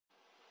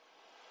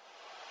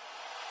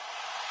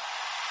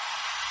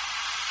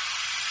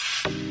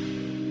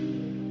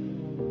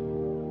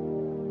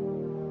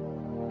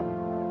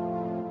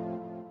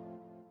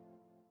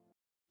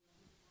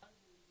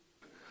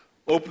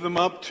Open them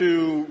up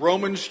to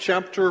Romans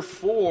chapter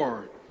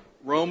 4.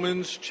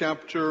 Romans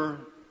chapter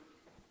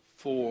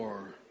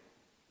 4.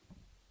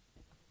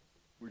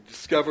 We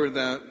discover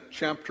that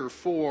chapter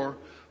 4,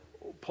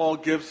 Paul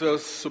gives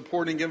us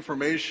supporting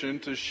information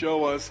to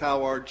show us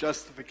how our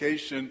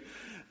justification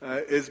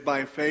is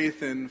by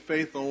faith and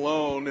faith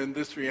alone, and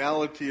this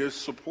reality is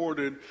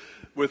supported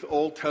with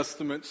Old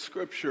Testament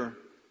scripture.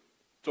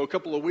 So a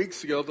couple of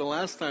weeks ago, the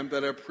last time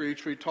that I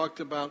preached, we talked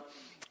about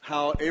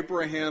how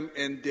Abraham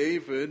and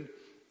David,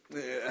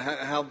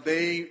 how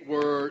they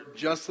were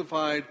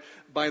justified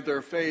by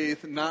their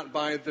faith, not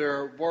by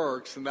their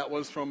works, and that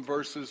was from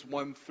verses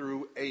 1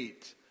 through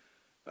 8.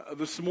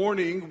 This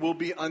morning, we'll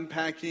be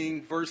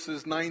unpacking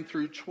verses 9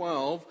 through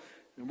 12,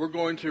 and we're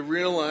going to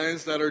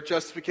realize that our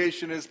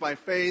justification is by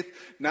faith,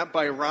 not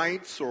by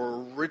rites or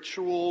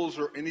rituals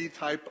or any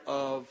type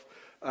of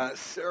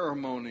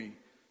ceremony.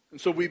 And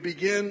so we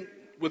begin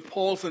with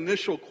Paul's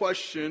initial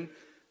question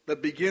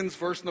that begins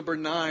verse number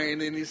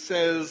 9, and he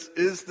says,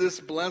 "Is this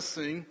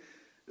blessing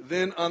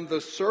then on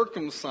the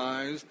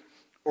circumcised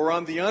or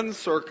on the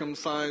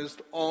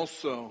uncircumcised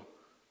also?"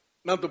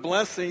 Now the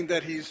blessing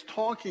that he's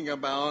talking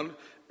about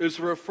is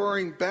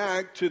referring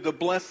back to the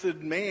blessed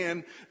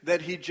man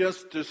that he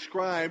just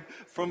described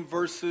from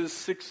verses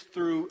 6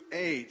 through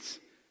 8.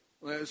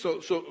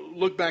 So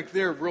look back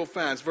there real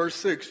fast. Verse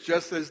 6,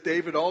 "Just as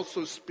David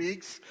also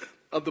speaks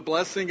of the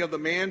blessing of the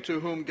man to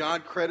whom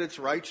God credits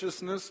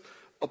righteousness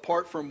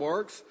apart from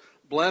works,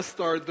 blessed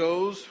are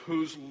those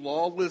whose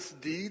lawless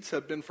deeds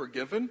have been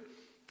forgiven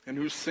and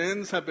whose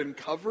sins have been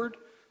covered.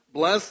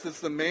 Blessed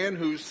is the man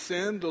whose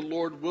sin the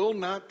Lord will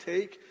not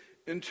take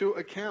into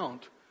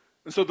account."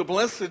 And so the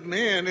blessed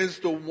man is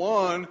the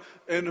one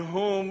in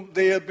whom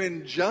they have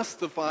been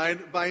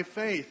justified by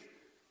faith.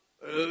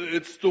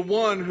 It's the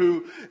one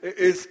who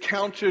is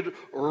counted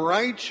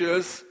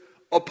righteous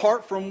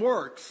apart from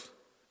works.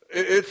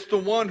 It's the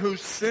one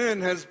whose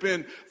sin has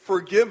been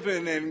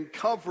forgiven and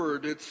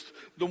covered. It's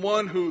the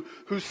one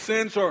whose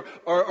sins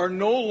are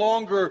no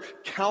longer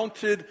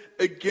counted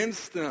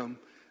against them.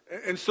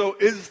 And so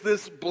is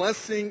this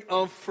blessing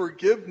of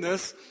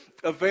forgiveness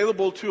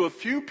available to a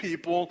few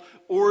people,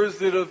 or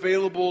is it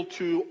available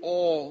to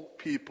all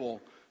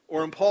people?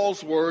 Or in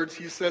Paul's words,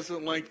 he says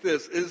it like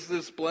this: "Is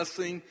this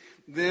blessing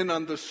then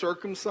on the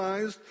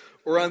circumcised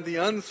or on the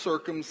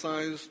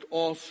uncircumcised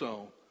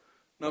also?"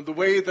 Now, the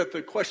way that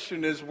the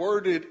question is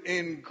worded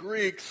in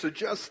Greek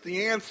suggests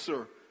the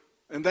answer,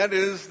 and that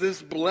is,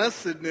 this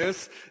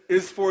blessedness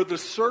is for the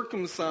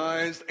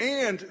circumcised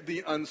and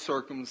the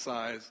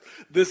uncircumcised.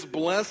 This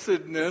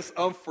blessedness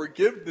of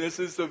forgiveness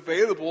is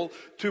available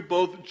to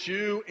both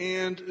Jew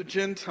and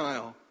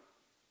Gentile.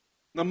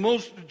 Now,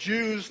 most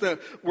Jews that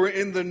were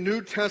in the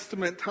New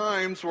Testament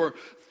times were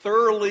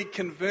thoroughly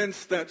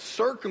convinced that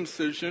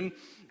circumcision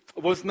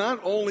was not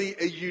only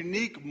a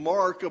unique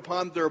mark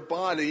upon their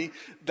body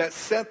that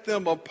set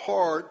them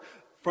apart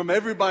from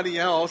everybody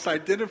else,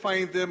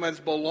 identifying them as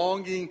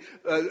belonging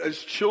as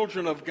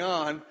children of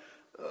God,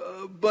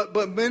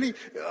 but many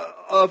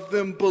of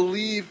them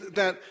believed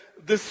that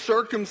this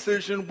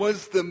circumcision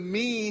was the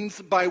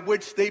means by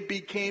which they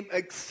became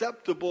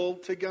acceptable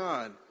to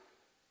God.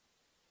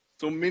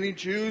 So many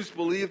Jews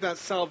believed that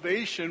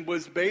salvation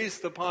was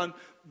based upon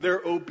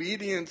their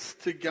obedience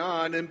to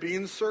God and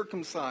being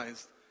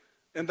circumcised,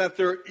 and that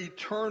their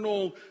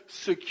eternal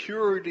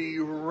security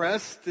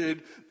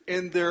rested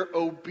in their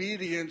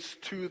obedience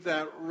to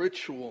that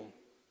ritual.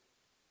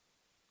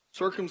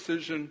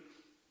 Circumcision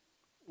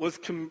was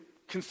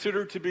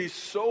considered to be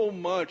so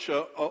much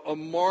a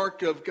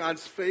mark of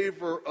God's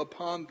favor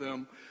upon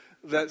them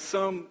that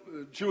some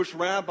Jewish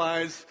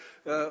rabbis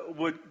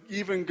would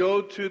even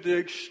go to the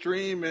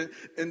extreme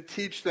and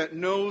teach that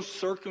no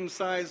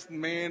circumcised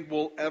man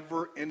will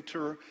ever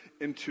enter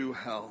into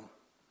hell.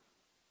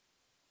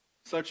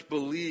 Such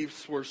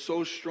beliefs were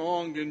so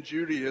strong in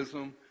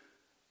Judaism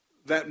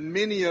that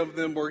many of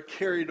them were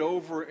carried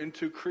over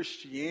into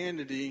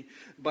Christianity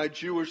by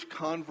Jewish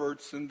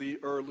converts in the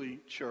early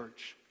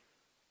church.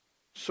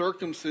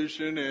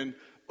 Circumcision and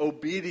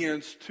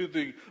obedience to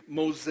the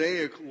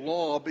Mosaic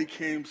law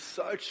became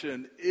such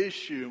an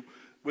issue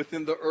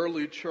within the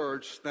early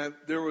church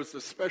that there was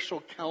a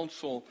special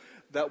council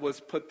that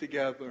was put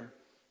together.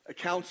 A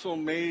council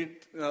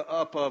made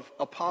up of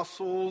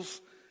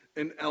apostles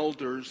and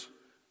elders.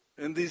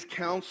 And this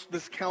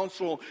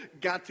council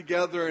got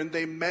together and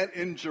they met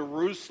in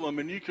Jerusalem.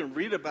 And you can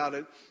read about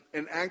it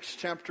in Acts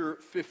chapter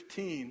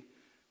 15.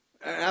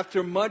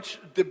 After much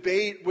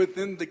debate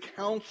within the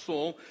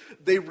council,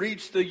 they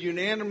reached a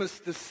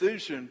unanimous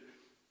decision.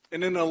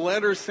 And in a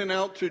letter sent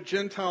out to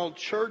Gentile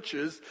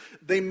churches,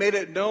 they made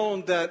it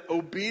known that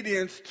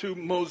obedience to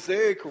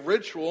Mosaic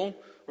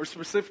ritual, or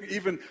specifically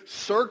even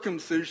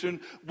circumcision,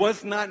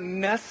 was not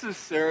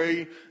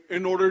necessary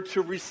in order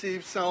to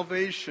receive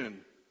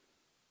salvation.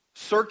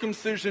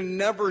 Circumcision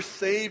never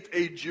saved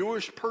a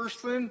Jewish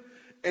person,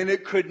 and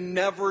it could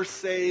never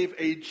save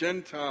a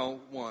Gentile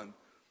one.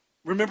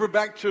 Remember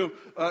back to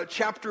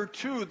chapter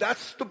 2,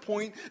 that's the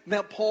point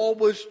that Paul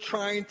was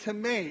trying to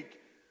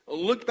make.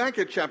 Look back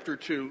at chapter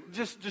 2,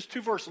 just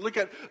two verses. Look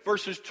at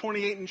verses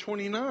 28 and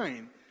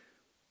 29.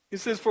 He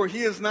says, "For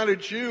he is not a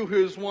Jew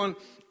who is one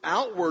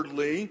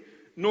outwardly,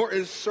 nor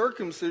is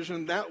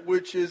circumcision that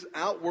which is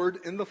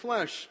outward in the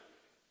flesh.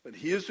 But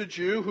he is a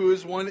Jew who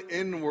is one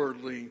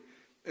inwardly,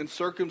 and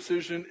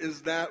circumcision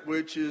is that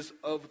which is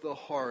of the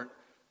heart,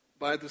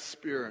 by the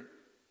Spirit,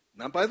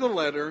 not by the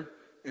letter,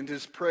 and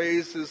his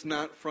praise is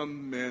not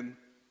from men,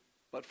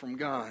 but from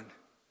God."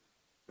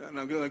 And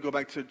I'm going to go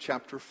back to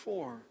chapter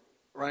 4.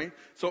 Right?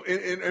 So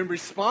in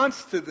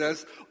response to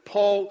this,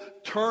 Paul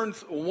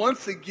turns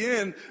once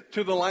again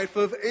to the life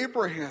of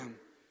Abraham.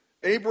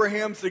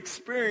 Abraham's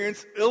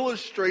experience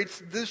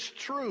illustrates this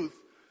truth.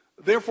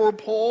 Therefore,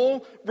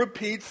 Paul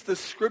repeats the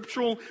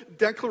scriptural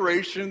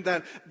declaration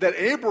that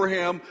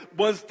Abraham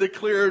was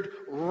declared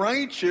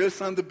righteous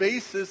on the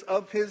basis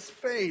of his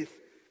faith.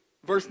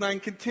 Verse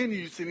 9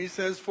 continues, and he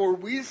says, "For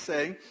we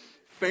say,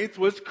 faith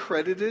was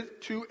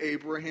credited to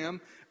Abraham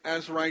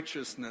as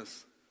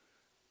righteousness."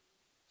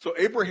 So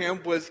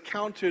Abraham was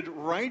counted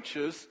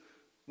righteous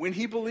when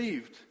he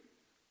believed.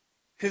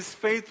 His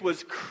faith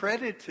was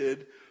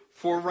credited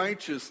for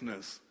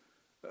righteousness.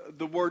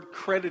 The word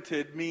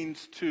credited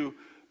means to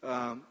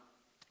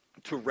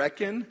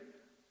reckon,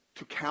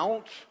 to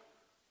count,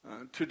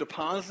 to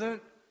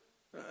deposit.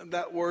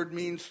 That word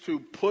means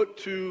to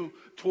put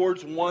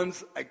towards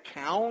one's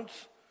account.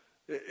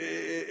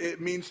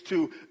 It means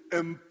to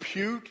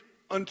impute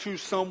unto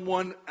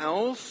someone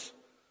else.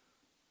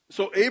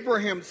 So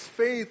Abraham's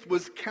faith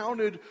was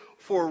counted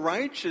for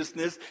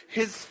righteousness.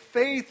 His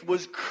faith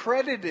was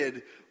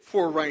credited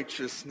for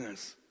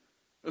righteousness.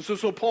 And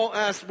so Paul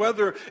asks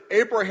whether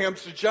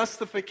Abraham's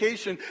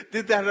justification,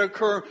 did that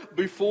occur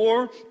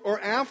before or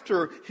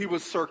after he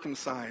was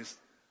circumcised?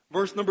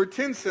 Verse number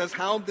 10 says,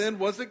 "How then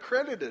was it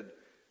credited?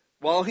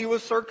 While he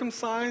was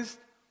circumcised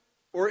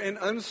or in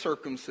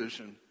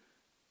uncircumcision?"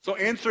 So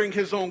answering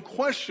his own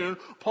question,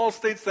 Paul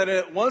states that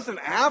it wasn't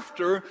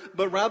after,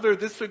 but rather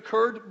this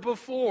occurred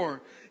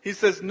before. He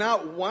says,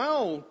 not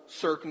while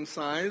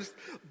circumcised,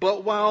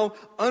 but while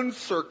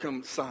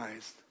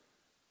uncircumcised.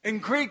 In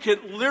Greek,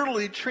 it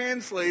literally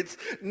translates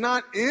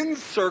not in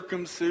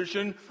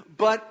circumcision,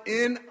 but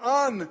in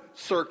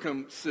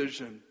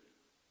uncircumcision.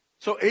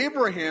 So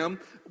Abraham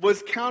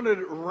was counted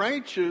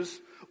righteous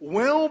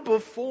well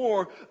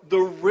before the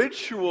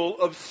ritual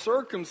of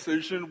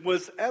circumcision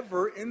was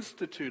ever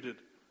instituted.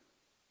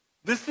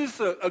 This is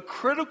a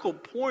critical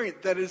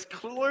point that is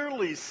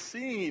clearly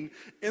seen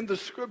in the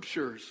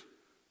scriptures.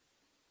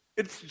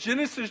 It's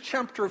Genesis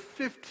chapter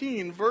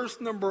 15, verse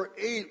number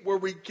 8, where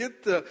we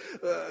get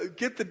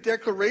the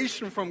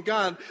declaration from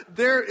God.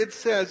 There it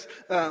says,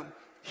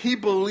 he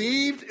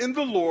believed in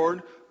the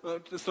Lord.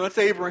 So that's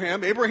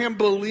Abraham. Abraham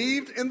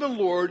believed in the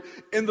Lord,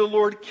 and the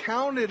Lord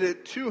counted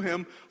it to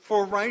him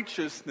for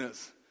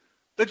righteousness.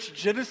 That's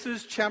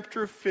Genesis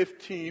chapter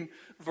 15,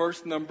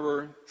 verse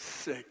number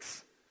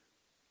 6.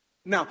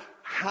 Now,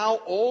 how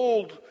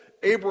old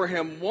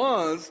Abraham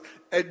was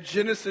at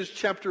Genesis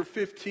chapter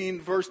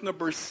 15, verse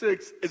number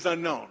 6 is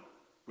unknown.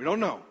 We don't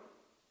know.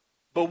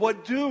 But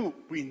what do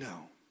we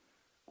know?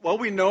 Well,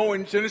 we know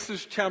in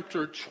Genesis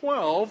chapter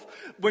 12,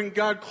 when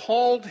God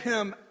called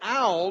him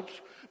out,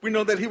 we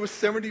know that he was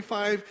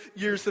 75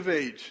 years of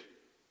age.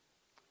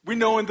 We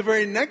know in the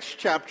very next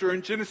chapter,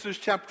 in Genesis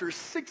chapter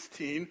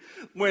 16,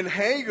 when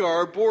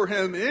Hagar bore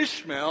him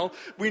Ishmael,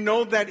 we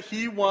know that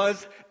he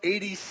was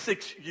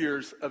 86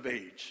 years of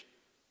age.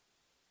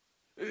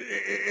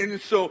 And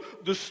so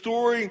the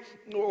story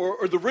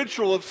or the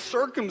ritual of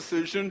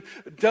circumcision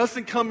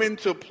doesn't come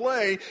into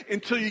play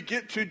until you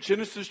get to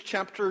Genesis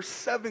chapter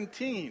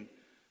 17.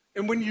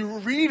 And when you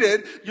read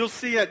it, you'll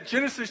see at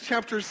Genesis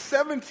chapter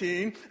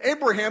 17,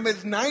 Abraham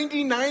is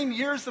 99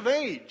 years of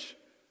age.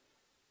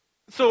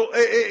 So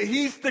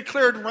he's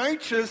declared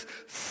righteous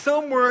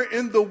somewhere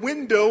in the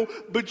window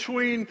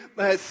between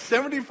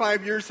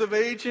 75 years of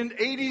age and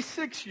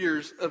 86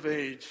 years of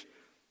age.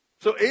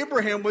 So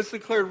Abraham was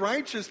declared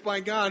righteous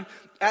by God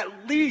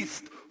at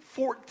least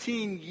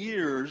 14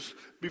 years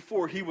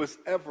before he was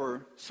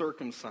ever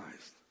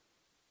circumcised.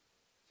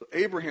 So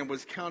Abraham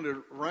was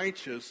counted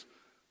righteous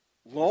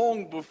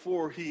long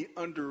before he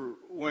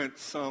underwent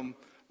some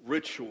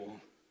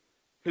ritual.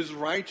 His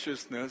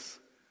righteousness,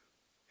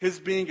 his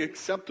being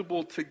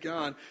acceptable to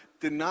God,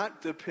 did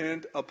not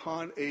depend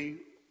upon a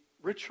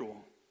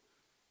ritual.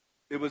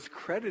 It was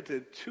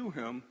credited to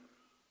him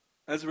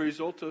as a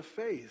result of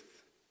faith.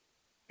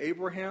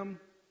 Abraham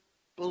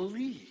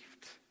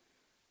believed.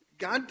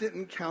 God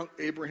didn't count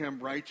Abraham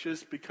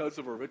righteous because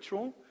of a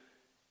ritual.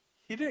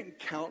 He didn't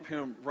count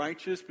him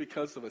righteous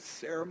because of a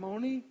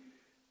ceremony.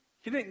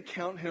 He didn't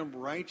count him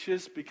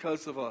righteous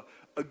because of a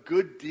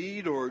good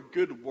deed or a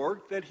good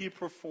work that he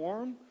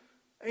performed.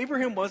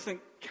 Abraham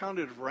wasn't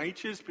counted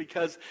righteous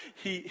because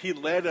he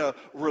led a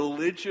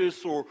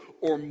religious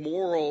or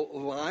moral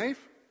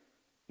life.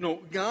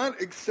 No,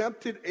 God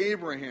accepted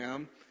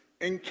Abraham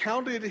and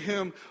counted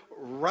him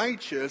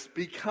righteous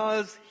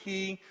because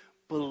he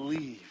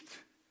believed.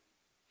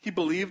 He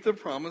believed the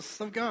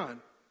promise of God.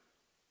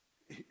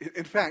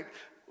 In fact,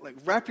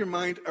 wrap your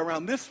mind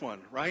around this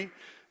one, right?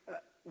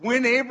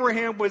 When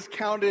Abraham was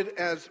counted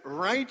as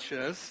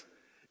righteous,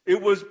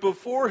 it was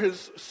before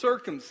his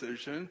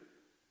circumcision.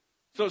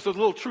 So it's a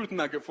little truth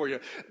nugget for you.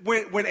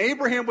 When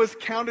Abraham was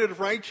counted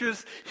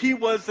righteous, he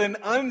was an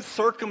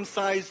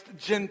uncircumcised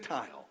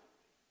Gentile.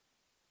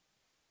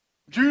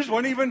 Jews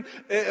weren't even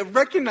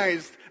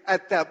recognized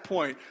at that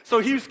point. So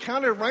he was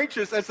counted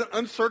righteous as an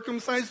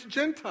uncircumcised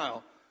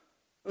Gentile.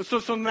 So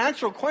the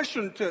natural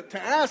question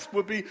to ask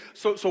would be,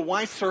 so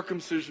why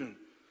circumcision?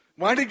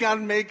 Why did God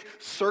make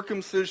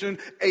circumcision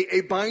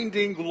a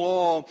binding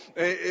law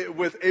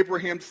with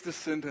Abraham's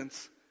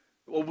descendants?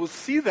 Well, we'll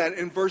see that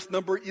in verse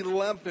number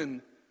 11.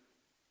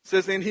 It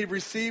says, and he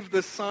received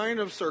the sign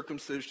of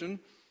circumcision,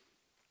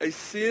 a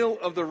seal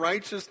of the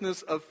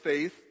righteousness of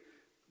faith,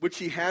 which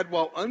he had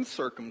while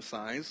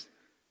uncircumcised,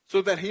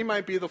 so that he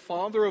might be the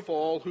father of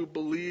all who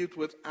believed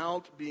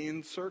without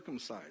being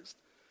circumcised,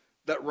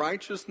 that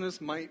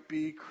righteousness might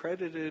be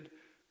credited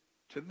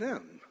to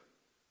them.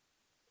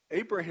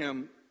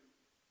 Abraham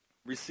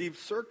received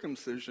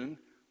circumcision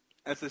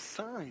as a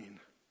sign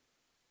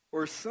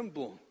or a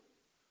symbol.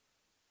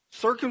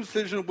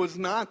 Circumcision was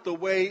not the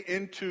way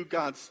into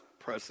God's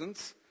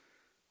presence.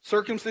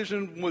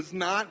 Circumcision was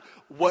not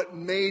what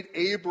made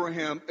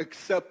Abraham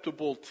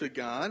acceptable to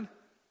God.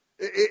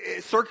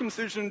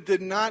 Circumcision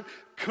did not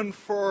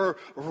confer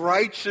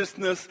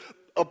righteousness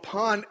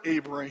upon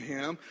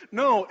Abraham.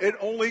 No, it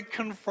only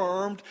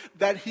confirmed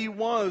that he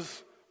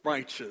was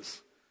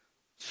righteous.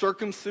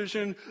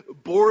 Circumcision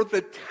bore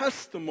the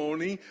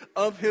testimony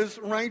of his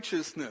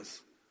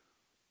righteousness.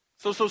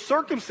 So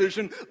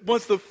circumcision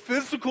was the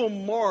physical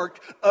mark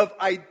of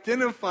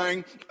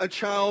identifying a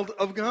child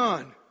of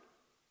God.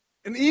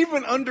 And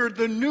even under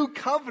the new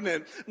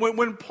covenant,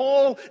 when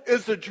Paul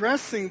is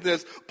addressing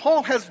this,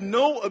 Paul has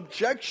no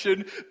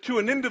objection to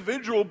an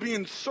individual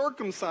being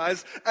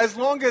circumcised as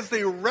long as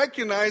they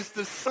recognize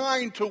the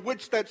sign to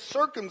which that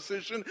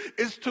circumcision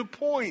is to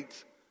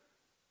point.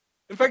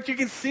 In fact, you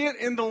can see it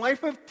in the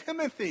life of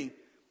Timothy.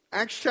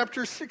 Acts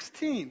chapter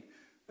 16.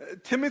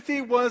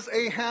 Timothy was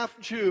a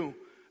half-Jew.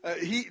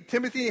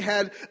 Timothy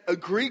had a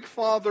Greek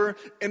father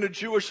and a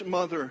Jewish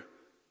mother.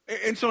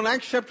 And so in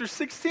Acts chapter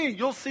 16,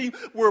 you'll see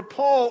where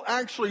Paul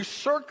actually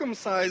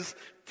circumcised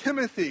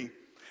Timothy.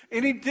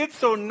 And he did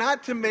so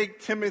not to make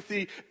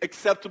Timothy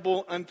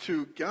acceptable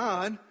unto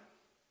God.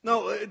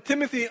 No,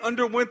 Timothy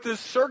underwent this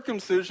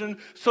circumcision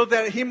so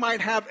that he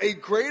might have a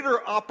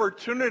greater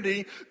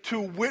opportunity to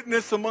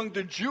witness among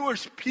the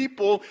Jewish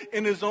people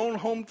in his own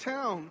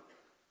hometown.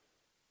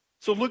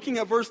 So looking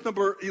at verse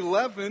number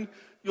 11,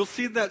 you'll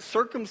see that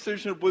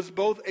circumcision was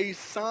both a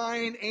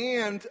sign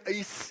and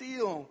a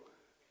seal.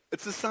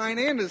 It's a sign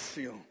and a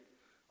seal.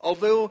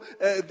 Although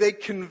they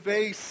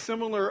convey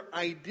similar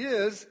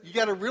ideas, you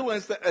got to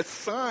realize that a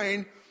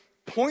sign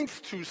points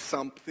to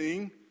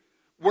something,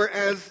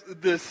 whereas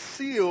the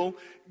seal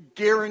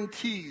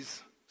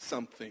guarantees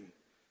something.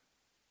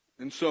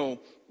 And so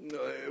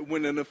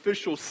when an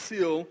official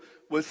seal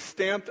was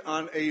stamped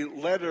on a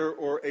letter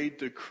or a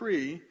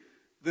decree,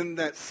 then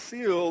that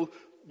seal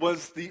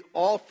was the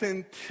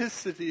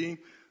authenticity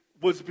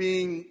was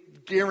being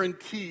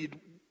guaranteed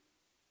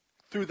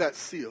through that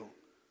seal.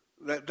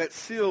 That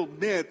seal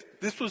meant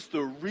this was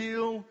the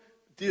real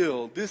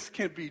deal. This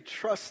can be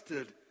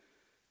trusted.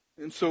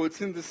 And so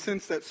it's in the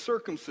sense that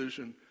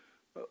circumcision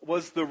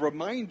was the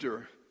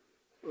reminder.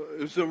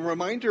 It was a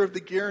reminder of the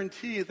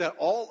guarantee that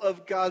all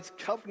of God's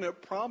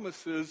covenant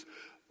promises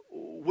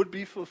would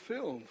be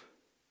fulfilled.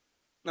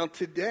 Now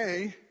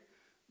today,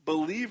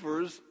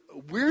 believers,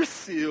 we're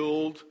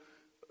sealed,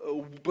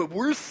 but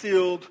we're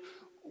sealed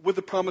with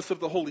the promise of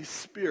the Holy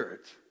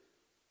Spirit.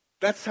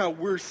 That's how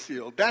we're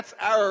sealed. That's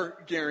our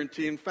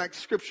guarantee. In fact,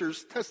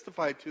 scriptures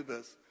testify to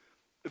this.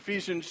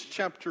 Ephesians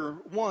chapter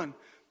 1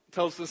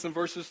 tells us in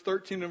verses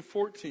 13 and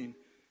 14,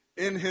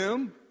 in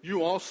him,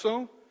 you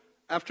also,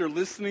 after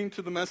listening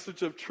to the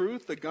message of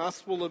truth, the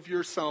gospel of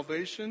your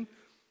salvation,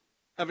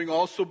 having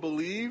also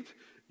believed,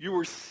 you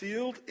were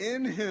sealed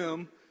in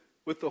him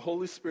with the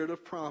Holy Spirit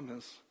of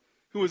promise,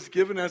 who was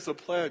given as a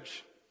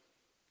pledge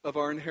of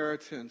our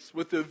inheritance,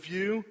 with a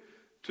view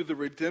to the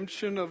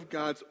redemption of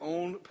God's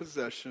own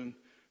possession,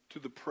 to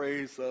the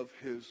praise of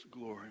his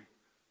glory.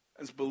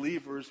 As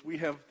believers, we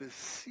have the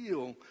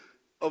seal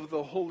of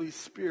the Holy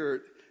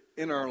Spirit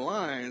in our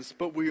lives,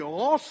 but we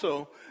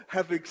also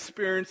have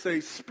experienced a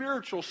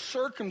spiritual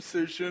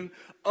circumcision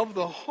of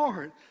the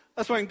heart.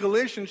 That's why in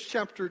Galatians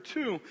chapter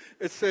 2,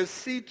 it says,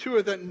 see to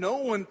it that no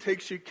one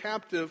takes you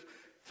captive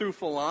through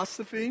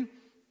philosophy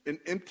and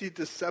empty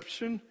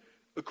deception,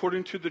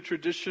 according to the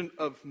tradition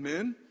of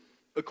men,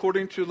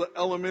 according to the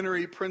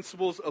elementary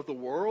principles of the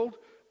world,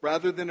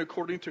 rather than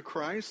according to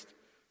Christ.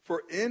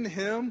 For in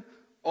him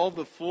all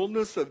the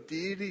fullness of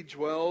deity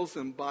dwells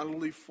in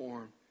bodily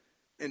form,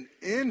 and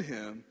in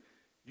him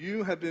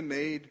you have been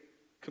made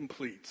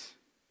complete.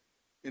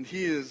 And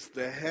he is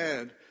the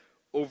head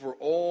over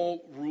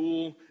all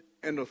rule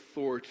and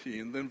authority.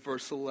 And then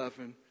verse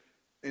 11,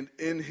 and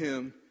in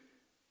him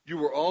you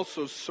were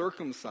also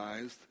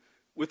circumcised,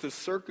 with a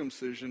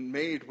circumcision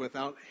made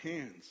without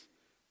hands,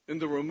 in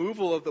the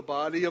removal of the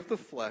body of the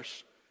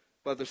flesh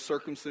by the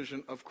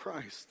circumcision of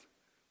Christ,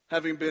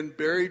 having been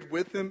buried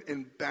with him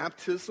in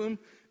baptism,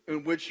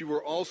 in which you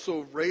were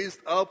also raised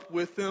up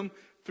with him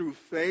through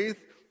faith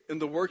in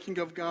the working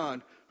of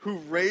God, who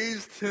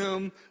raised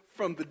him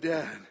from the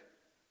dead.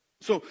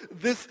 So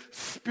this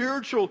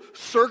spiritual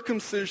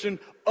circumcision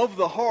of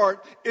the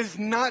heart is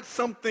not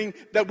something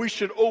that we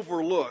should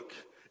overlook.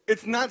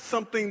 It's not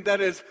something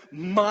that is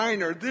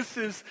minor. This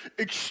is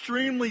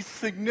extremely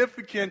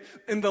significant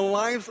in the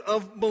lives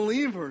of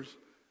believers.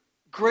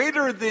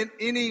 Greater than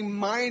any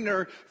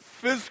minor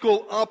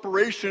physical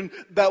operation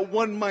that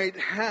one might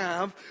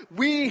have,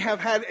 we have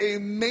had a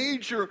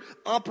major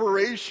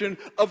operation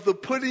of the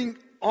putting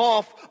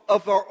off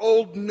of our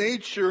old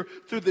nature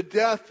through the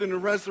death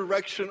and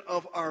resurrection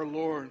of our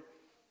Lord.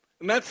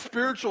 And that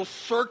spiritual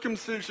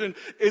circumcision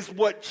is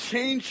what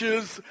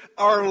changes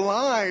our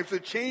lives.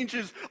 It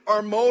changes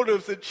our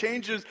motives. It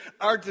changes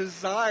our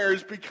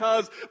desires,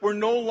 because we're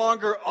no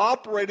longer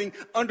operating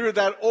under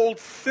that old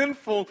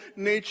sinful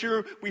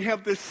nature. We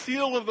have the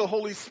seal of the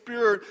Holy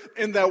Spirit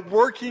and that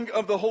working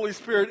of the Holy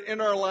Spirit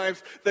in our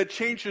lives that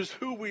changes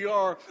who we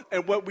are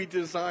and what we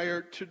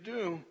desire to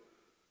do.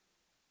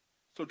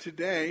 So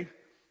today,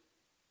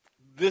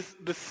 the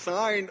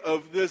sign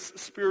of this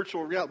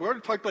spiritual reality, we already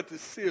talked about the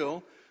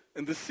seal,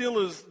 and the seal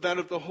is that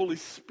of the Holy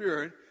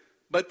Spirit.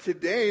 But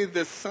today,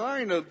 the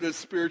sign of this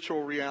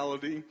spiritual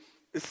reality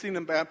is seen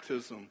in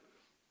baptism.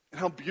 And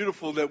how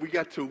beautiful that we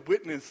got to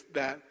witness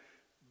that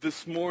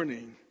this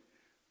morning.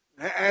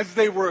 As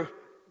they were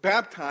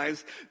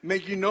baptized,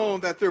 make you know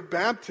that their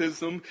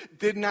baptism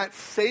did not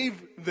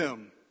save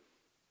them.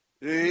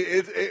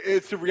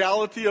 It's a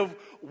reality of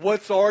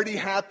what's already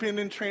happened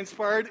and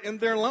transpired in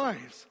their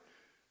lives.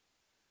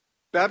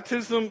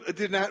 Baptism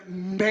did not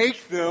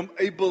make them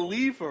a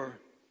believer.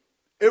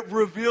 It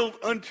revealed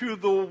unto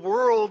the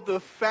world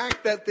the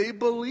fact that they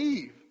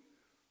believe.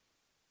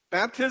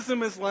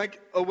 Baptism is like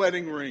a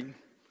wedding ring.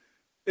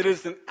 It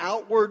is an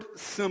outward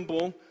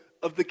symbol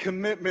of the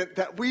commitment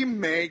that we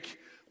make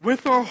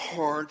with our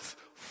hearts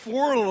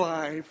for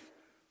life,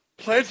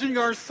 pledging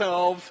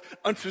ourselves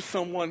unto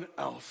someone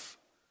else.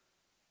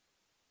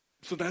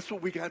 So that's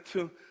what we got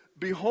to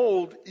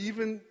behold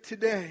even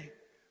today.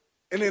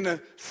 And in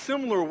a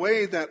similar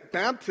way that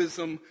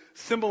baptism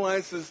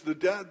symbolizes the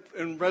death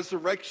and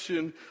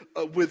resurrection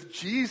with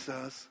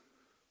Jesus,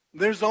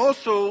 there's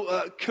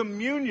also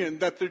communion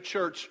that the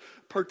church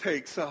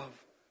partakes of.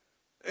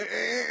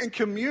 And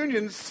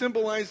communion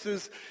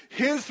symbolizes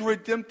his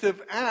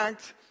redemptive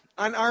act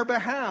on our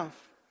behalf.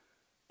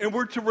 And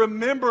we're to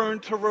remember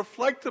and to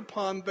reflect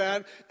upon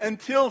that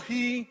until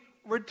he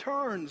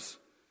returns.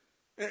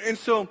 And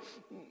so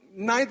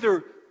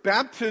neither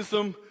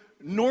baptism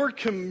nor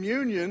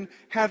communion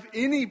have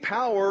any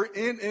power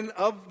in and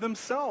of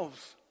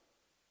themselves.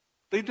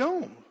 They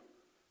don't.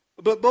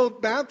 But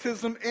both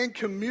baptism and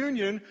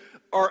communion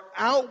are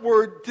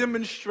outward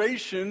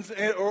demonstrations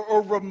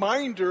or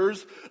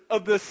reminders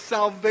of the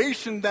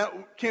salvation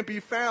that can be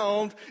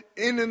found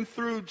in and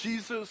through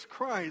Jesus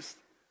Christ.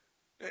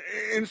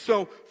 And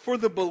so for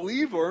the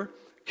believer,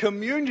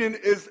 communion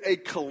is a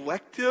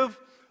collective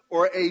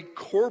or a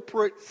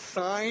corporate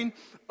sign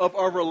of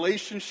our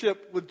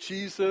relationship with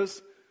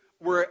Jesus,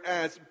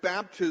 whereas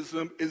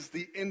baptism is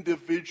the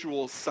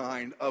individual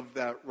sign of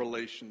that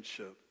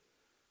relationship.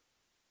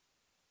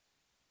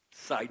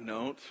 Side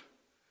note,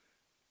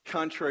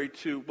 contrary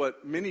to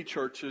what many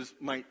churches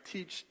might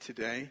teach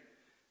today,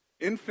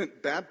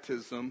 infant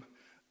baptism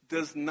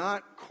does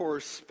not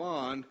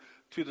correspond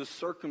to the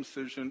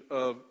circumcision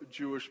of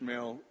Jewish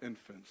male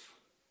infants.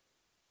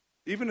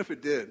 Even if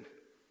it did,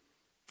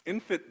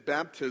 infant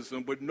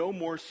baptism would no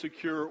more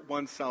secure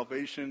one's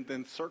salvation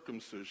than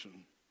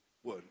circumcision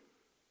would.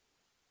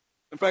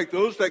 In fact,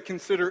 those that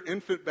consider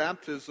infant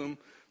baptism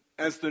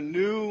as the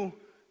new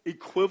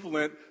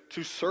equivalent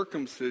to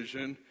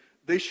circumcision,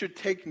 they should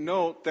take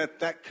note that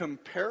that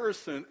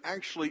comparison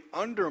actually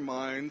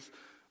undermines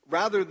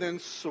rather than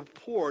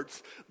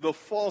supports the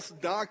false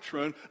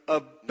doctrine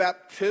of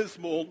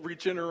baptismal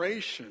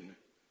regeneration.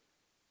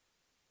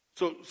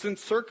 So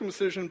since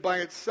circumcision by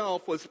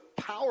itself was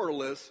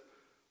powerless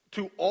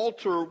to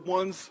alter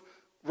one's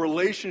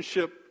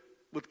relationship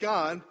with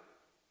God,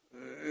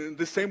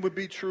 the same would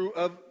be true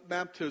of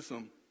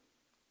baptism.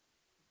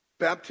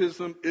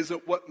 Baptism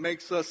isn't what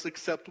makes us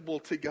acceptable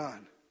to God.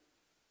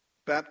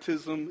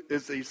 Baptism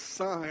is a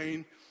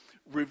sign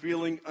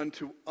revealing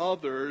unto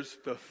others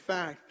the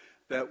fact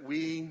that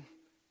we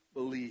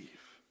believe.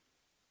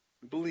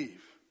 We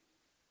believe.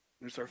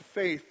 There's our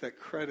faith that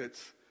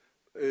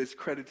is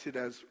credited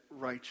as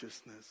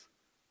righteousness.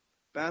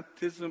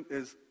 Baptism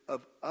is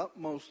of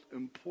utmost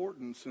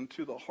importance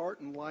into the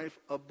heart and life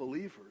of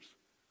believers.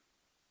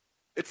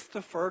 It's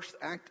the first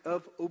act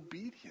of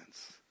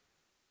obedience.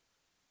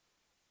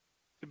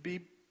 To be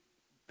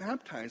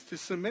baptized, to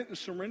submit and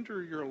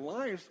surrender your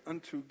lives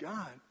unto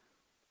God.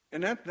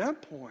 And at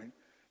that point,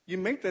 You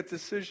make that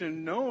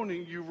decision known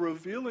and you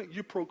reveal it,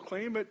 you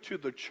proclaim it to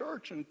the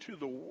church and to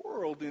the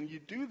world, and you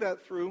do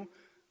that through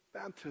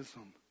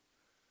baptism.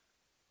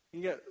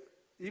 And yet,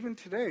 even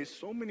today,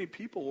 so many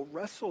people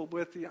wrestle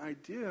with the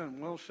idea,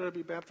 well, should I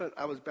be baptized?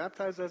 I was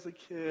baptized as a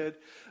kid,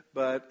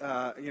 but,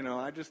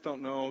 I just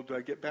don't know. Do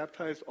I get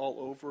baptized all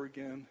over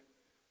again?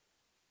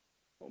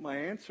 Well, my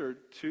answer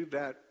to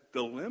that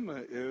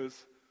dilemma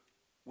is,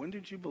 when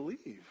did you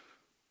believe?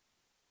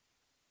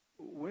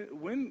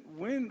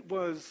 When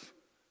was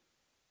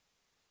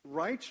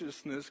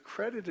righteousness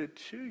credited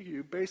to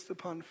you based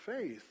upon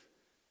faith?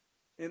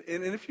 And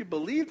if you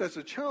believed as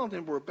a child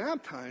and were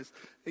baptized,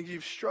 and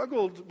you've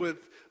struggled with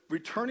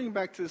returning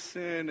back to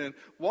sin and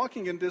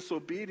walking in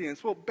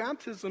disobedience, well,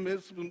 baptism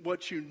is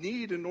what you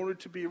need in order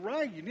to be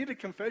right. You need to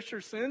confess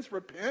your sins,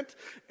 repent,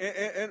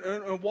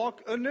 and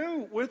walk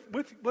anew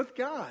with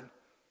God.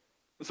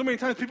 So many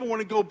times people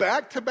want to go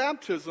back to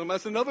baptism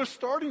as another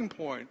starting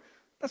point.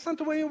 That's not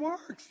the way it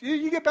works.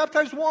 You get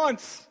baptized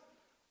once.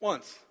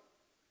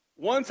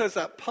 Once as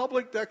a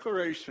public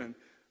declaration.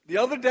 The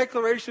other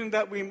declaration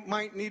that we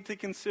might need to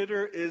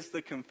consider is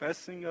the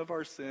confessing of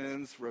our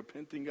sins,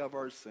 repenting of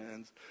our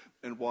sins,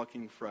 and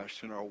walking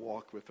fresh in our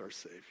walk with our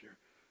Savior.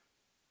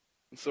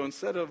 And so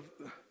instead of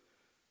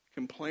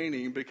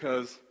complaining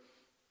because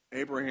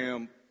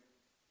Abraham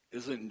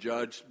isn't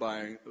judged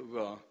by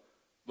the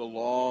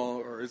law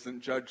or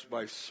isn't judged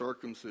by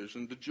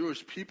circumcision, the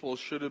Jewish people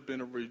should have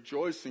been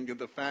rejoicing in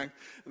the fact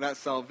that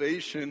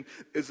salvation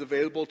is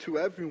available to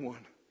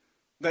everyone.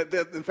 That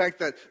in fact,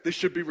 that they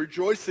should be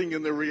rejoicing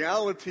in the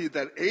reality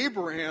that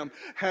Abraham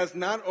has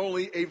not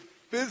only a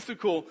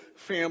physical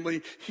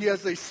family, he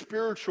has a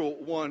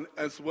spiritual one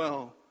as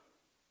well.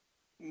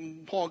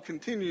 Paul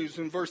continues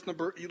in verse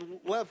number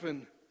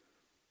 11.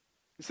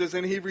 He says,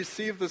 and he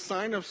received the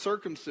sign of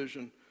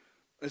circumcision,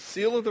 a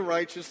seal of the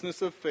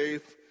righteousness of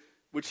faith,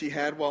 which he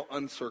had while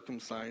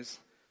uncircumcised,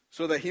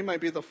 so that he might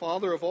be the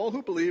father of all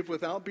who believe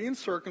without being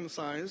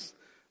circumcised,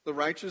 the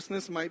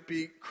righteousness might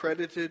be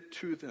credited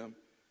to them.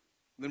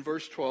 Then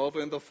verse 12,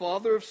 and the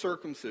father of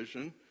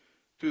circumcision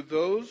to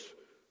those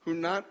who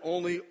not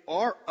only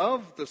are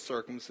of the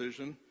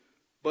circumcision,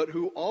 but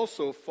who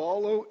also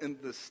follow in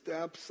the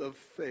steps of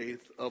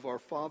faith of our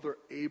father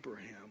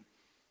Abraham,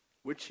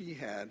 which he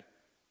had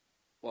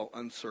while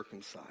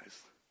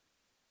uncircumcised.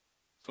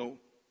 So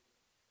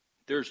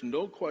there's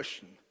no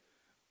question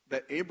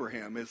that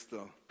Abraham is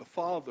the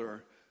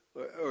father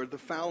or the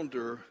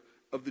founder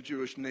of the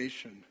Jewish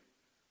nation.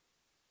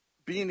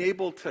 Being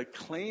able to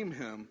claim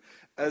him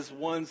as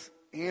one's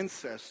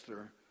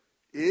ancestor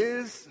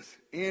is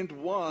and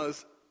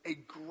was a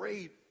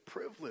great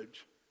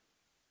privilege.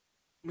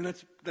 I mean,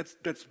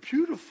 that's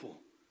beautiful.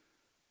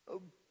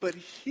 But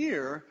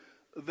here,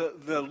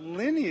 the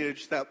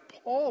lineage that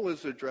Paul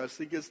is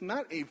addressing is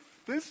not a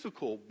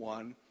physical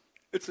one,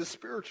 it's a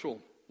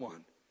spiritual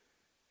one.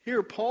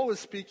 Here, Paul is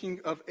speaking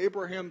of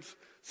Abraham's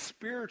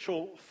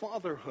spiritual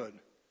fatherhood.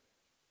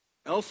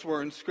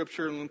 Elsewhere in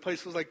Scripture, in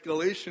places like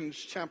Galatians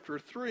chapter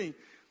 3,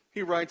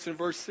 he writes in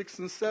verse 6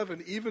 and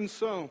 7, even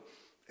so,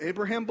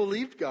 Abraham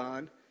believed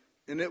God,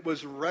 and it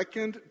was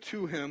reckoned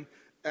to him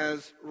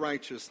as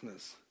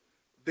righteousness.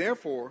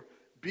 Therefore,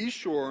 be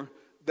sure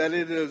that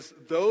it is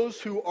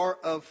those who are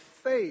of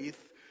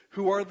faith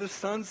who are the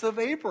sons of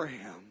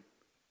Abraham.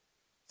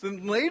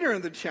 Then later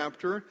in the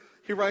chapter,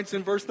 he writes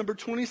in verse number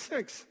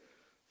 26,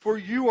 for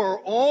you are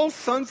all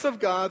sons of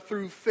God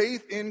through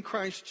faith in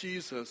Christ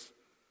Jesus.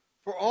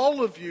 For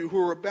all of you who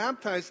are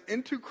baptized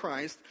into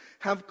Christ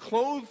have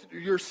clothed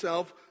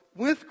yourself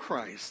with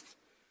Christ.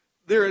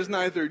 There is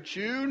neither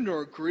Jew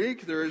nor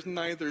Greek. There is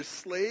neither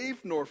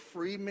slave nor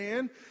free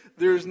man.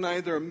 There is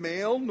neither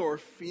male nor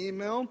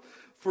female.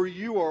 For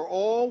you are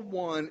all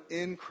one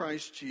in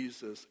Christ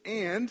Jesus.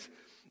 And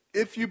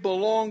if you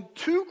belong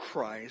to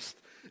Christ,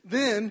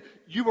 then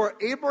you are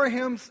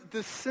Abraham's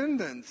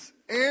descendants,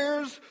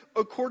 heirs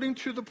according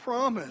to the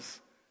promise.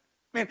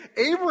 Man,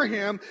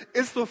 Abraham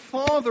is the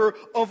father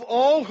of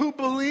all who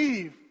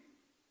believe.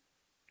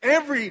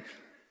 Every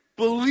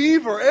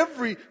believer,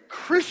 every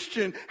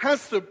Christian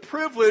has the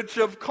privilege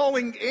of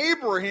calling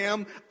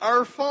Abraham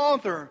our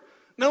father.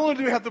 Not only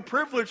do we have the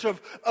privilege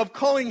of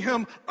calling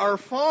him our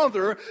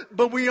father,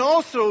 but we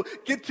also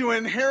get to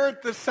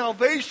inherit the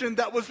salvation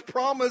that was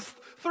promised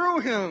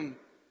through him.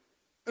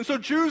 And so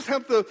Jews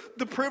have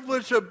the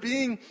privilege of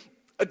being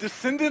a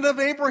descendant of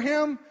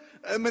Abraham.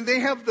 I mean, they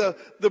have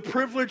the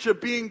privilege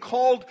of being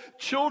called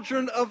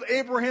children of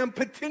Abraham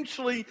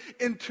potentially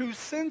in two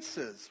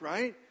senses,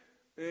 right?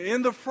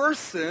 In the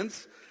first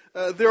sense,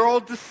 they're all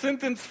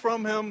descendants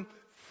from him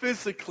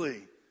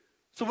physically.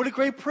 So what a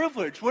great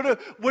privilege. What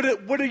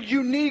a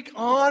unique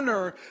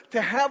honor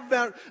to have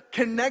that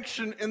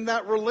connection in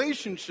that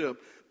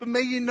relationship. But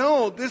may you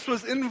know, this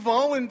was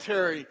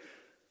involuntary.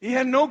 He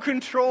had no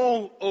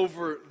control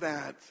over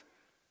that.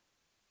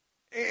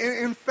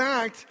 In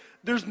fact,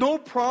 there's no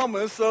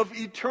promise of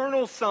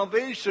eternal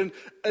salvation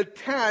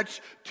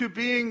attached to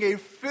being a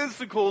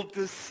physical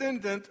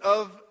descendant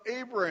of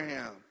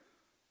Abraham.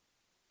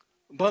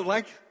 But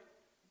like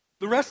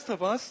the rest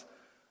of us,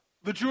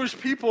 The Jewish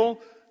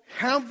people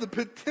have the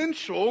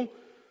potential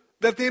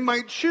that they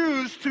might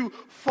choose to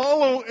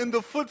follow in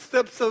the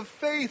footsteps of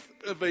faith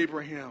of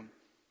Abraham.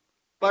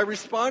 By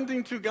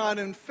responding to God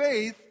in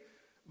faith,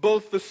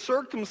 both the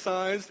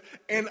circumcised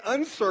and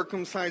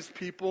uncircumcised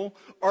people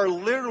are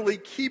literally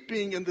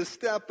keeping in the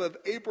step of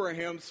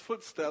Abraham's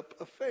footstep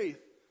of faith.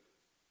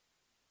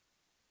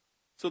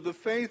 So the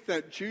faith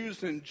that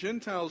Jews and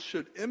Gentiles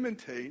should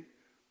imitate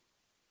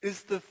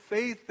is the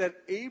faith that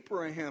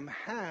Abraham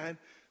had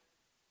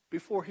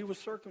before he was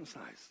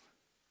circumcised,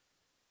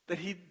 that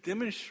he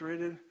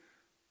demonstrated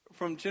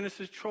from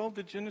Genesis 12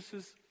 to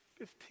Genesis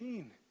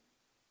 15.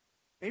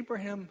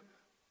 Abraham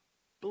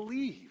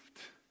believed.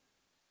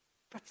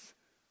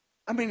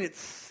 It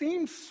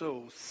seems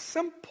so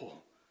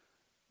simple,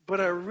 but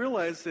I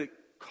realize it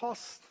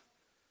cost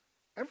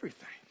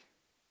everything.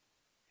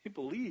 He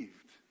believed,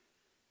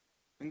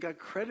 and God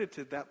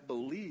credited that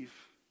belief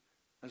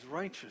as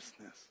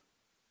righteousness.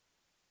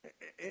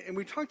 And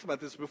we talked about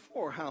this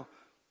before, how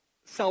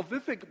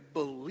salvific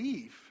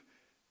belief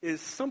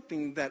is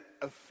something that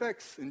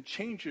affects and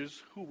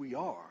changes who we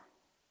are.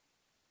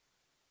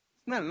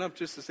 It's not enough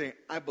just to say,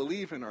 I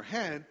believe in our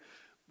head,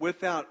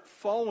 without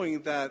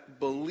following that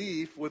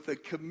belief with a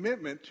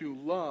commitment to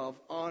love,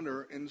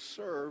 honor, and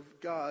serve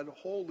God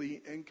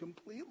wholly and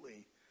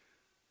completely.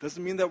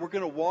 Doesn't mean that we're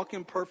going to walk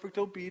in perfect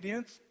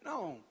obedience.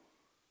 No.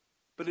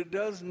 But it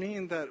does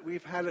mean that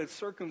we've had a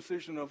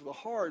circumcision of the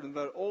heart and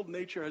that old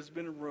nature has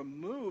been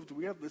removed.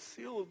 We have the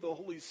seal of the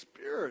Holy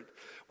Spirit.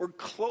 We're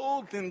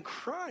clothed in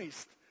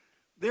Christ.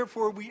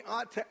 Therefore, we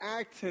ought to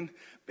act and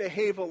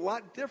behave a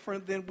lot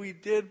different than we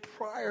did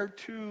prior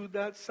to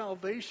that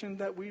salvation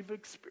that we've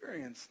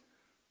experienced.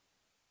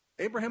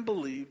 Abraham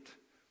believed.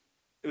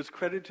 It was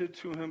credited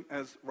to him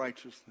as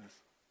righteousness.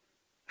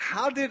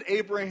 How did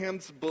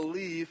Abraham's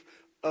belief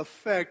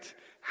affect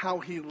how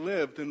he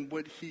lived and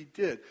what he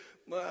did?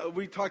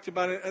 We talked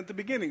about it at the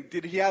beginning.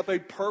 Did he have a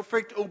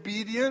perfect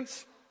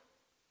obedience?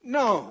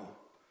 No.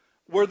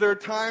 Were there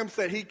times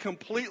that he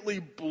completely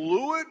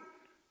blew it?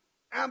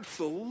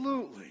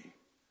 Absolutely.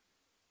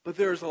 But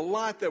there's a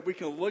lot that we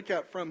can look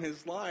at from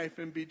his life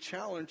and be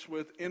challenged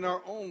with in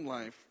our own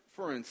life.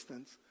 For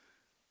instance,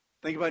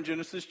 think about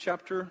Genesis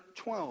chapter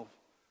 12,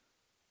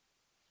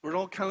 where it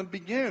all kind of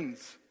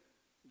begins.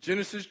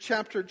 Genesis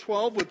chapter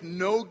 12, with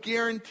no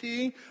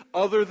guarantee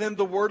other than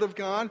the word of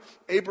God,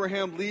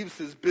 Abraham leaves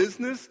his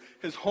business,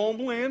 his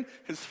homeland,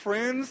 his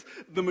friends,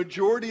 the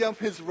majority of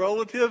his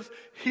relatives.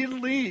 He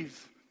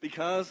leaves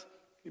because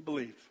he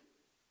believed.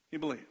 He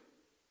believed.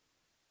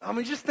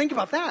 Just think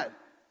about that.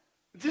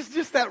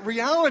 Just that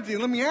reality.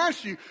 Let me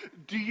ask you,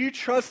 do you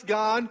trust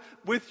God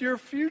with your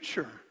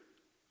future?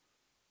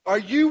 Are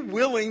you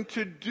willing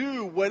to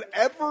do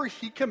whatever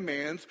he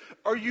commands?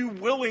 Are you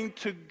willing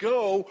to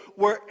go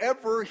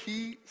wherever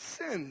he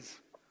sends?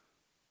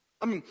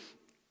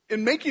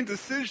 In making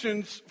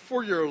decisions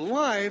for your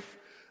life,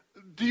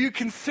 do you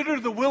consider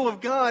the will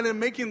of God in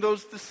making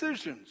those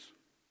decisions?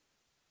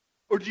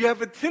 Or do you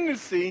have a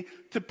tendency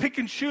to pick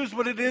and choose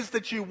what it is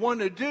that you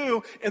want to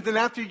do, and then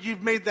after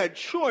you've made that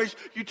choice,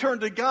 you turn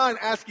to God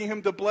asking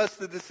him to bless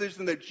the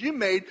decision that you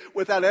made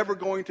without ever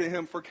going to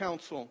him for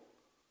counsel?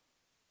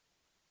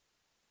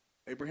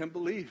 Abraham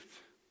believed.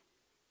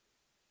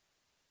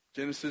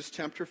 Genesis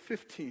chapter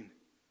 15.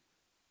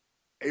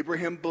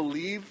 Abraham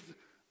believed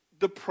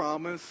the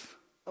promise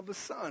of the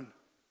son.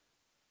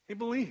 He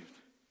believed.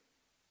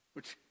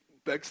 Which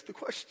begs the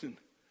question,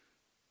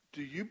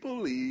 do you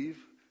believe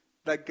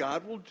that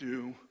God will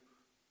do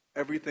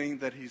everything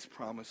that he's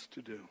promised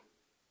to do?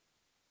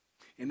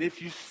 And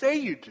if you say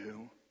you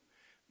do,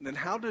 then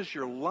how does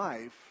your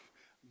life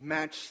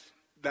match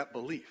that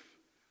belief?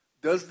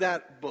 Does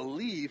that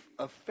belief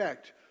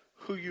affect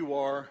who you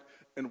are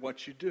and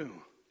what you do?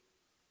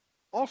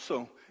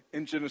 Also,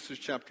 in Genesis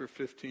chapter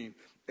 15,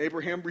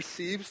 Abraham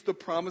receives the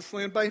promised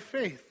land by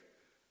faith.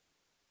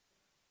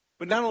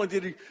 But not only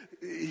did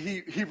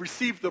he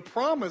receive the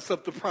promise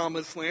of the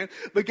promised land,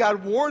 but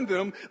God warned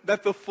them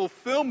that the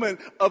fulfillment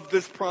of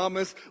this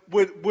promise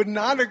would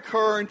not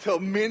occur until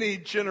many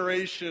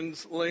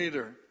generations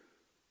later.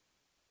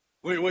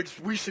 Which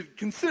we should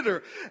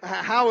consider,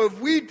 how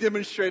have we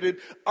demonstrated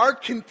our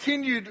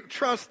continued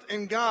trust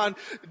in God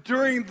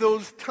during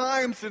those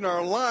times in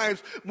our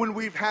lives when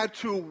we've had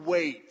to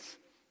wait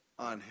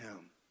on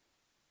him?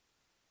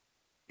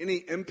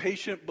 Any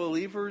impatient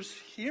believers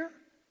here?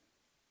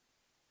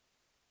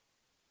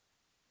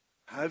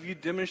 Have you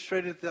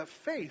demonstrated that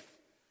faith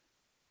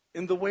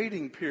in the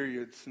waiting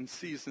periods and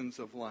seasons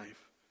of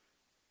life?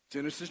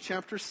 Genesis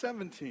chapter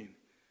 17.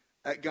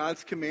 At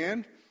God's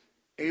command,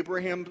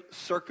 Abraham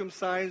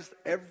circumcised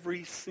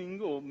every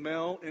single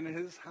male in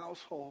his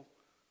household.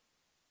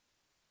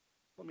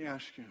 Let me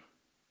ask you,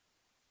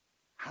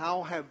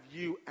 how have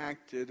you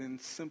acted in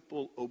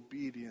simple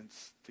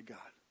obedience to God?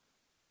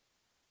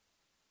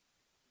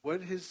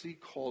 What has he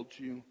called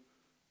you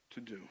to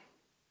do?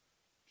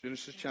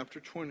 Genesis chapter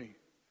 20.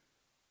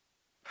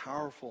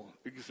 Powerful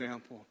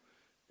example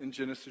in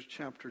Genesis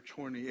chapter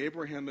 20.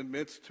 Abraham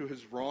admits to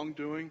his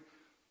wrongdoing.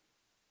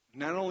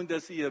 Not only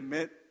does he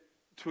admit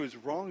to his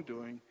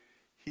wrongdoing,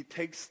 he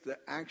takes the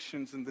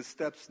actions and the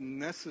steps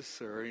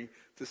necessary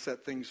to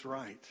set things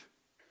right.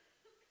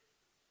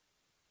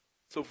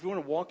 So if we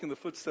want to walk in the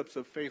footsteps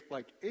of faith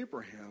like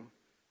Abraham,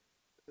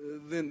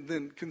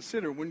 then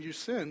consider, when you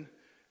sin,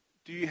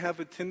 do you have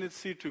a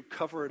tendency to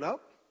cover it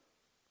up,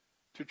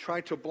 to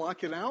try to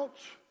block it out,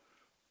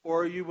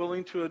 or are you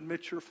willing to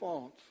admit your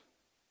fault?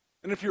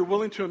 And if you're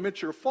willing to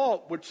admit your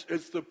fault, which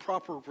is the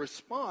proper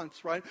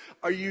response, right?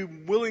 Are you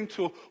willing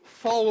to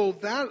follow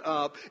that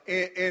up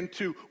and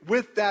to,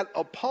 with that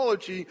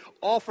apology,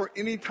 offer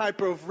any type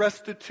of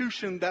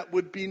restitution that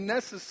would be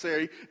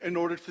necessary in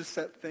order to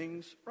set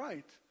things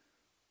right?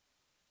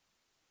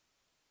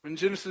 In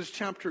Genesis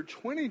chapter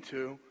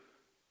 22,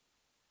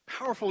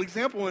 powerful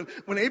example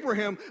when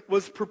Abraham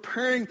was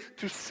preparing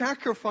to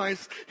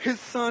sacrifice his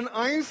son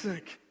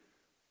Isaac.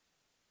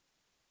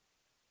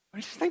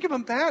 Just think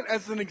about that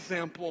as an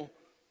example.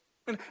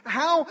 And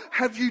how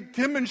have you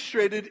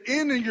demonstrated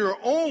in your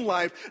own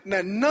life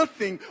that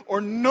nothing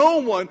or no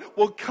one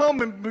will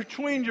come in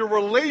between your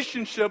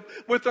relationship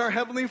with our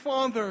Heavenly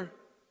Father?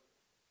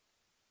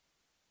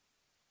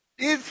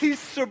 Is He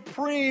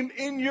supreme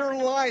in your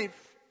life?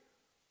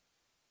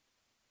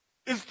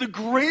 Is the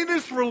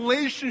greatest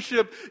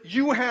relationship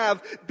you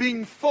have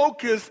being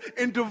focused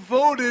and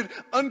devoted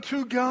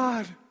unto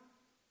God?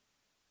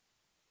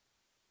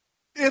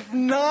 If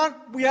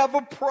not, we have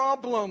a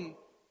problem.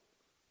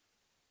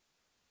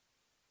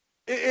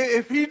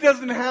 If He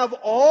doesn't have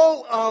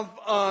all of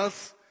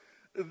us,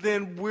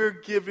 then we're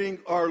giving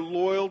our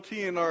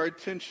loyalty and our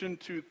attention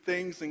to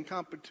things in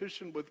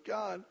competition with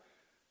God.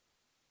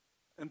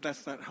 And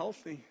that's not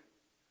healthy.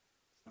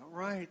 It's not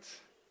right.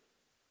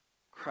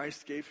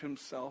 Christ gave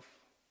Himself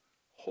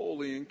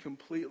wholly and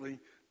completely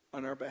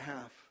on our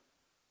behalf.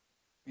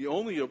 The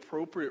only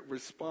appropriate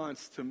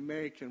response to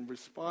make in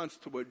response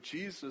to what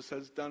Jesus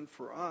has done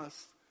for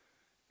us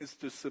is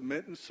to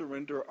submit and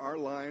surrender our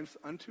lives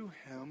unto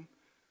Him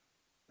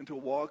and to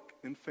walk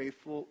in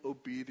faithful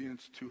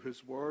obedience to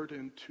His word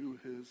and to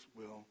His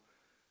will.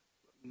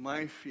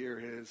 My fear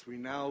is we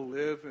now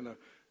live in a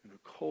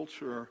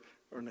culture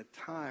or in a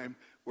time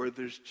where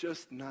there's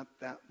just not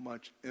that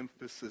much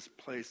emphasis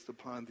placed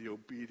upon the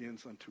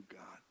obedience unto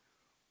God.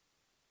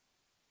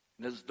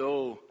 And as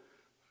though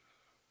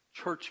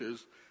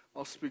churches,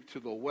 I'll speak to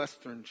the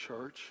Western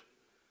church,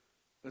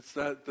 it's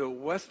that the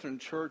Western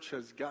church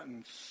has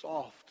gotten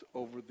soft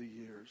over the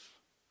years.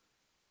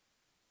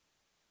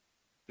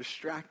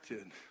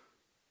 Distracted.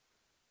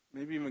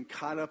 Maybe even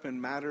caught up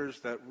in matters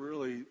that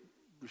really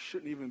we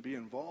shouldn't even be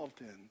involved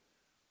in.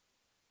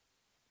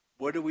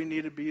 What do we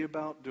need to be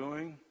about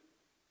doing?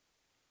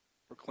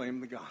 Proclaim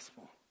the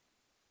gospel.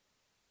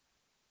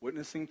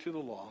 Witnessing to the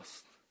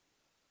lost.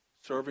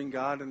 Serving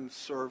God and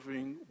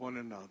serving one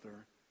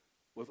another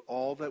with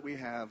all that we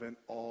have and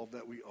all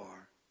that we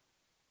are.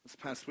 This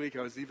past week,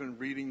 I was even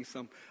reading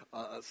some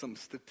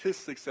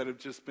statistics that have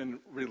just been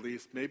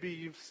released. Maybe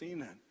you've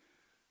seen it.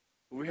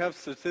 We have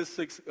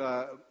statistics.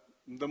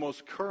 The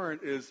most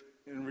current is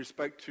in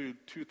respect to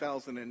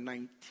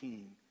 2019.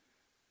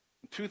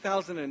 In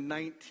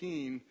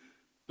 2019,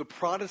 the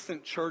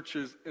Protestant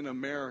churches in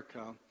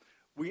America,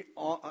 we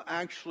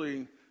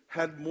actually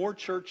had more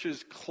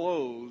churches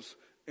close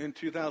in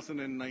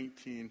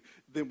 2019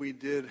 than we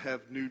did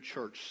have new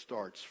church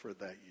starts for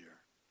that year.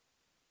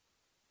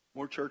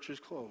 More churches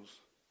closed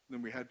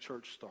than we had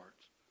church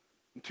starts.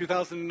 In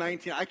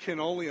 2019, I can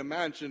only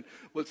imagine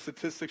what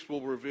statistics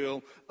will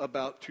reveal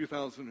about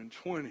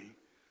 2020.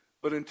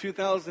 But in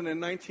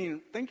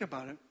 2019, think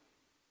about it.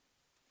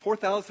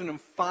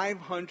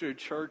 4,500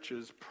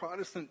 churches,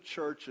 Protestant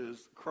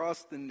churches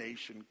across the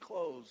nation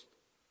closed.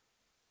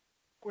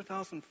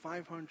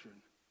 4,500.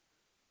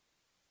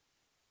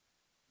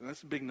 And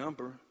that's a big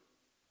number.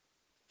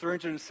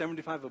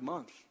 375 a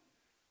month.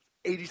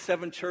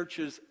 87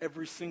 churches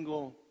every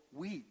single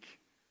week,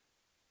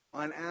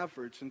 on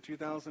average, in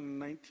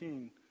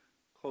 2019,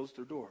 closed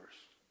their doors.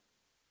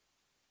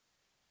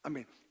 I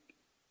mean,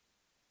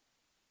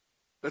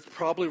 that's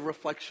probably a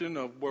reflection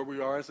of where we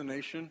are as a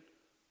nation.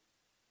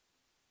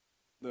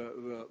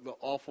 The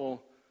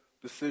awful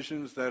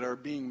decisions that are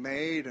being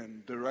made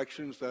and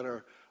directions that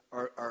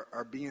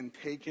are being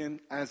taken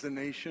as a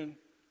nation.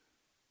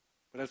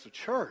 But as a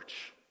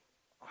church,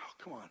 oh,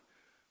 come on.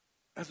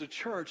 As a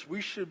church,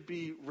 we should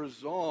be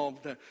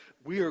resolved that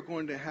we are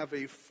going to have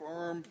a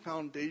firm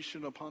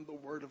foundation upon the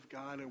Word of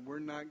God, and we're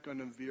not going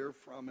to veer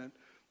from it,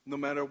 no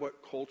matter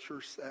what culture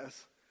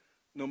says,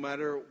 no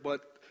matter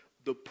what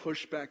the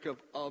pushback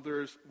of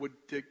others would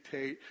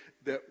dictate,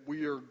 that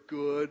we are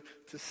good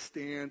to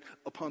stand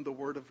upon the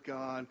Word of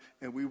God,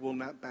 and we will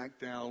not back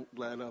down,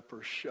 let up,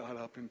 or shut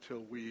up until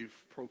we've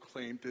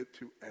proclaimed it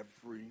to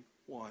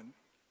everyone.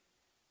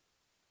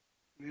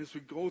 And as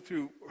we go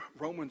through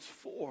Romans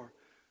 4,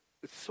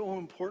 it's so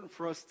important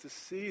for us to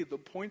see the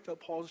point that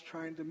Paul's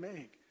trying to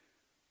make.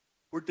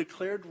 We're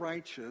declared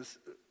righteous,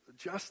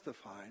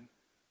 justified,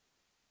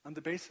 on the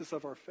basis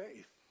of our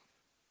faith,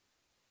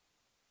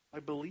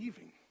 by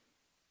believing.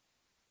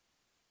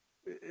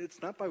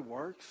 It's not by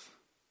works.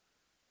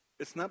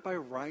 It's not by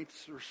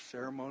rites or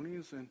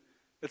ceremonies, and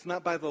it's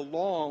not by the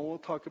law. We'll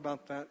talk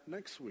about that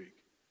next week.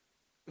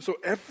 So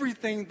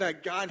everything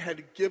that God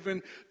had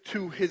given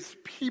to his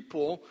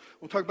people,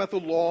 we'll talk about the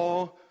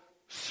law,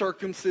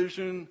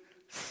 circumcision,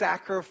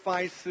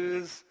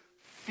 sacrifices,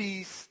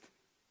 feast,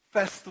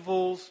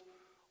 festivals,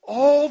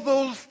 all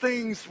those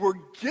things were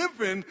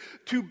given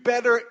to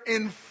better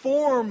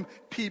inform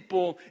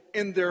people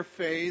in their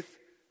faith.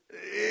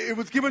 It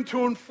was given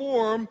to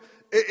inform.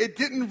 It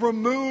didn't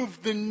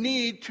remove the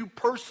need to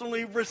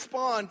personally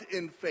respond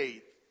in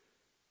faith.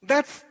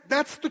 That's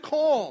the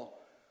call.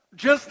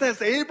 Just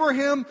as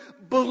Abraham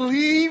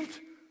believed,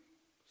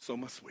 so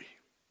must we.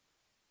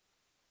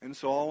 And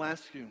so I'll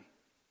ask you,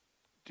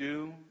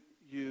 do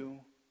you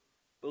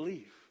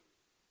believe?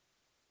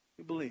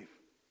 You believe.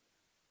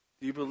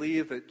 Do you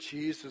believe that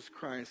Jesus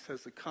Christ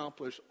has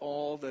accomplished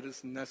all that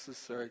is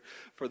necessary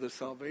for the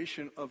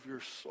salvation of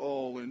your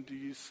soul? And do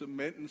you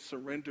submit and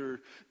surrender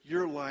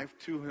your life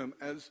to him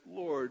as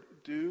Lord?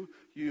 Do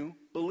you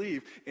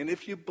believe? And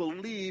if you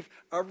believe,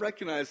 I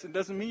recognize it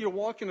doesn't mean you're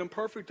walking in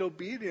perfect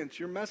obedience.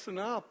 You're messing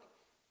up.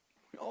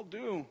 We all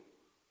do.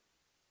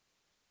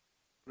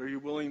 But are you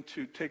willing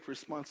to take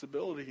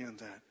responsibility in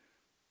that?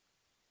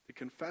 To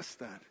confess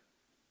that?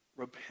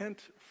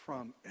 Repent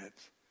from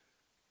it?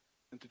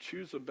 And to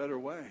choose a better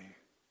way.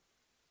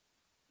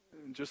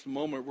 In just a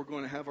moment, we're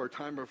going to have our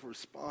time of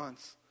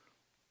response.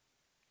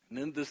 And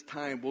in this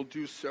time, we'll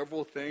do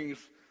several things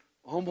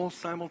almost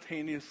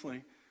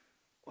simultaneously.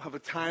 We'll have a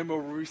time where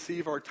we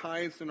receive our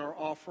tithes and our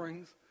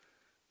offerings.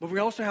 But we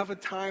also have a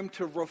time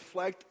to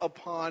reflect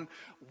upon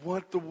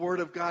what the Word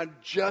of God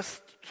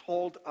just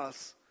told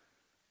us.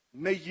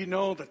 May you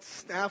know that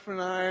staff and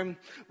I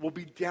will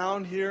be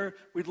down here.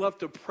 We'd love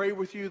to pray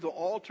with you. The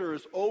altar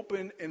is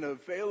open and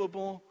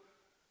available.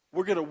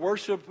 We're going to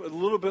worship a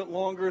little bit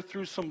longer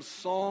through some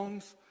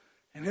songs.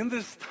 And in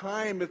this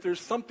time, if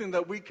there's something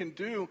that we can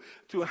do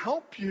to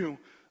help you,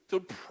 to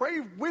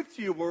pray with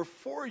you or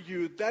for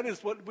you, that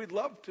is what we'd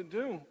love to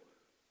do.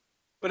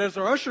 But as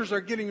our ushers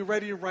are getting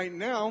ready right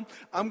now,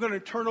 I'm going to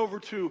turn over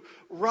to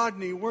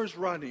Rodney. Where's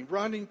Rodney?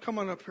 Rodney, come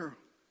on up here.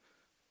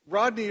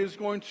 Rodney is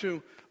going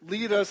to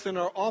lead us in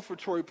our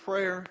offertory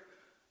prayer.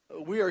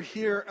 We are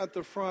here at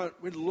the front.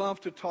 We'd love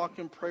to talk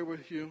and pray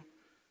with you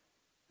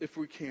if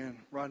we can.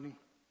 Rodney.